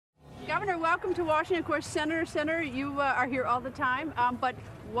Governor, welcome to Washington. Of course, Senator, you are here all the time, but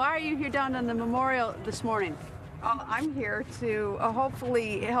why are you here down on the memorial this morning? I'm here to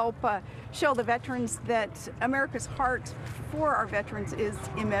hopefully help show the veterans that America's heart for our veterans is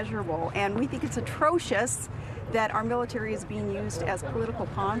immeasurable, and we think it's atrocious that our military is being used as political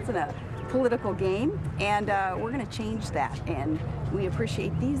pawns in a political game, and we're going to change that. And we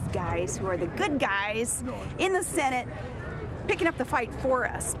appreciate these guys who are the good guys in the Senate picking up the fight for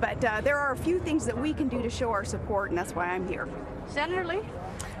us. But there are a few things that we can do to show our support, and that's why I'm here. Senator Lee?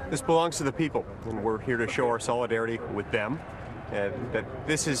 This belongs to the people, and we're here to show our solidarity with them, and that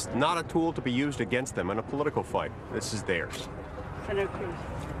this is not a tool to be used against them in a political fight. This is theirs. Senator Cruz.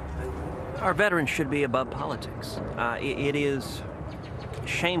 Our veterans should be above politics. It is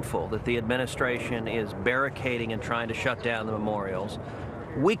shameful that the administration is barricading and trying to shut down the memorials.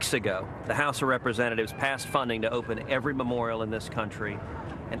 Weeks ago, the House of Representatives passed funding to open every memorial in this country,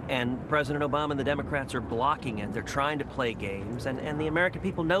 and President Obama and the Democrats are blocking it. They're trying to play games, and the American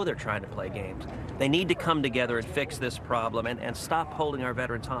people know they're trying to play games. They need to come together and fix this problem and stop holding our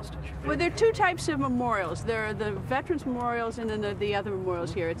veterans hostage. Well, there are two types of memorials. There are the veterans memorials and then the other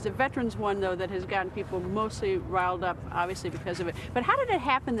memorials here. It's the veterans one, though, that has gotten people mostly riled up, obviously, because of it. But how did it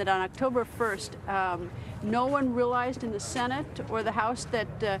happen that on October 1st, no one realized in the Senate or the House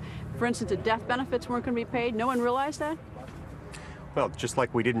that, for instance, the death benefits weren't going to be paid? No one realized that? Well, just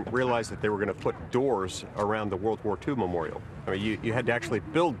like we didn't realize that they were going to put doors around the World War II memorial. I mean, you had to actually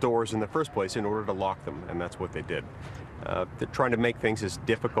build doors in the first place in order to lock them, and that's what they did. They're trying to make things as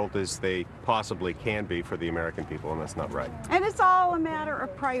difficult as they possibly can be for the American people, and that's not right. And it's all a matter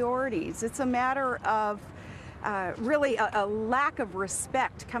of priorities. It's a matter of really a lack of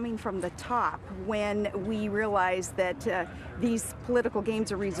respect coming from the top when we realize that these political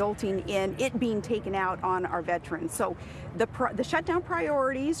games are resulting in it being taken out on our veterans. So the shutdown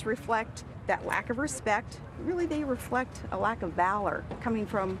priorities reflect that lack of respect. Really, they reflect a lack of valor coming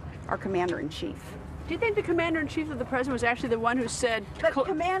from our commander-in-chief. Do you think the commander-in-chief of the president was actually the one who said... The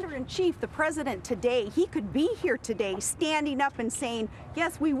commander-in-chief, the president today, he could be here today standing up and saying,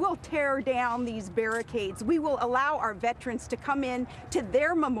 yes, we will tear down these barricades. We will allow our veterans to come in to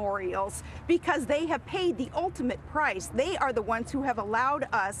their memorials because they have paid the ultimate price. They are the ones who have allowed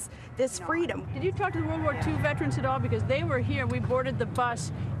us this freedom. Did you talk to the World War II veterans at all? Because they were here, we boarded the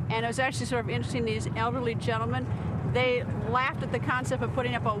bus, and it was actually sort of interesting, these elderly gentlemen, they laughed at the concept of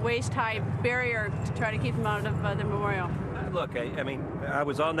putting up a waist-high barrier to try to keep them out of the memorial. Look, I mean, I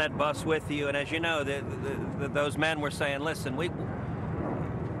was on that bus with you, and as you know, those men were saying, listen, we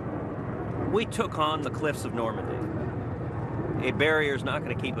took on the cliffs of Normandy. A barrier's not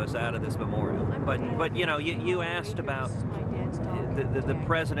going to keep us out of this memorial. But you know, you asked about the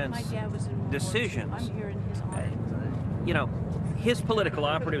president's decisions. You know, his political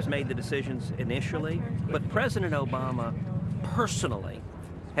operatives made the decisions initially, but President Obama personally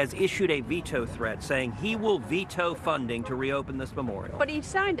has issued a veto threat saying he will veto funding to reopen this memorial. But he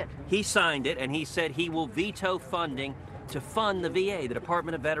signed it. He signed it, and he said he will veto funding to fund the VA, the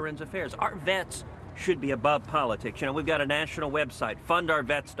Department of Veterans Affairs. Our vets should be above politics. You know, we've got a national website,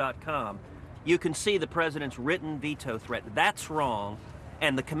 fundourvets.com. You can see the president's written veto threat. That's wrong.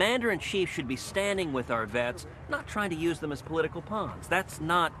 And the commander-in-chief should be standing with our vets, not trying to use them as political pawns. That's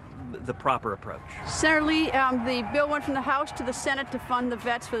not the proper approach. Senator Lee, the bill went from the House to the Senate to fund the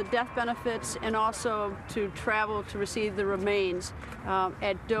vets for the death benefits and also to travel to receive the remains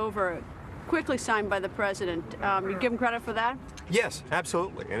at Dover. Quickly signed by the president. You give him credit for that? Yes,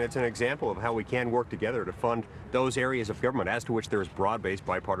 absolutely. And it's an example of how we can work together to fund those areas of government as to which there is broad-based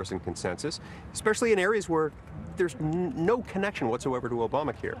bipartisan consensus, especially in areas where there's no connection whatsoever to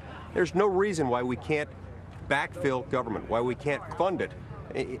Obamacare. There's no reason why we can't backfill government, why we can't fund it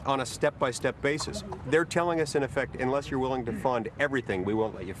on a step-by-step basis. They're telling us, in effect, unless you're willing to fund everything, we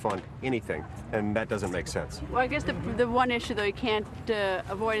won't let you fund anything, and that doesn't make sense. Well, I guess the one issue, though, you can't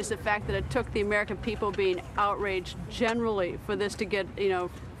avoid is the fact that it took the American people being outraged generally for this to get, you know,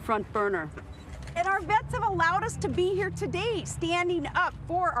 front burner. And our vets have allowed us to be here today, standing up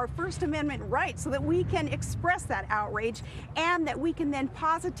for our First Amendment rights so that we can express that outrage and that we can then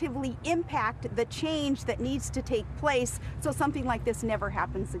positively impact the change that needs to take place so something like this never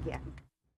happens again.